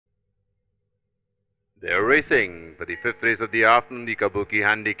They are racing for the fifth race of the afternoon, the Kabuki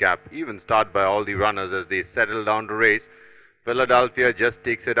Handicap. Even start by all the runners as they settle down to race. Philadelphia just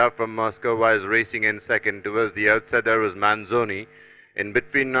takes it up from Moscow, is racing in second. Towards the outside there is Manzoni. In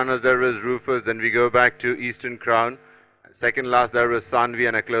between runners there is Rufus. Then we go back to Eastern Crown. Second last there is Sanvi,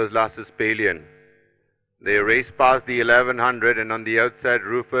 and a close last is Palian. They race past the 1100, and on the outside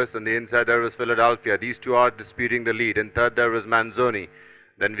Rufus, on the inside there is Philadelphia. These two are disputing the lead. In third there is Manzoni.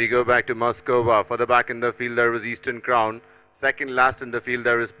 Then we go back to Moscow. Further back in the field there is Eastern Crown. Second last in the field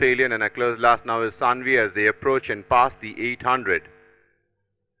there is Palian, and a close last now is Sanvi as they approach and pass the 800.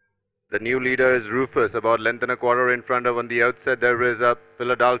 The new leader is Rufus, about length and a quarter in front of. On the outside there is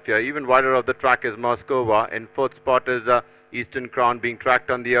Philadelphia. Even wider of the track is Moscow. In fourth spot is Eastern Crown, being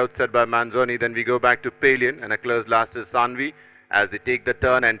tracked on the outside by Manzoni. Then we go back to Palian, and a close last is Sanvi as they take the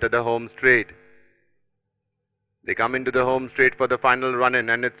turn, enter the home straight. They come into the home straight for the final run-in,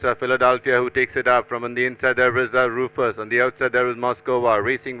 and it's Philadelphia who takes it up. From on the inside there is Rufus. On the outside there is Moscow.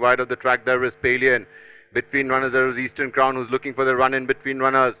 Racing wide of the track there is Palian. Between runners there is Eastern Crown, who's looking for the run-in between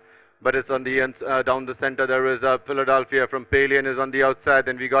runners. But it's on the down the center there is Philadelphia. From Palian is on the outside.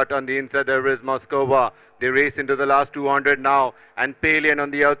 Then we got on the inside there is Moscow. They race into the last 200 now, and Palian on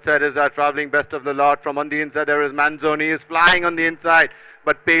the outside is traveling best of the lot. From on the inside there is Manzoni, is flying on the inside,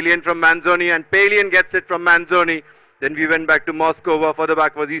 but Palian from Manzoni, and Palian gets it from Manzoni. Then we went back to Moscow. Further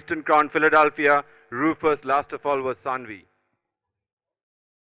back was Eastern Crown, Philadelphia, Rufus. Last of all was Sanvi.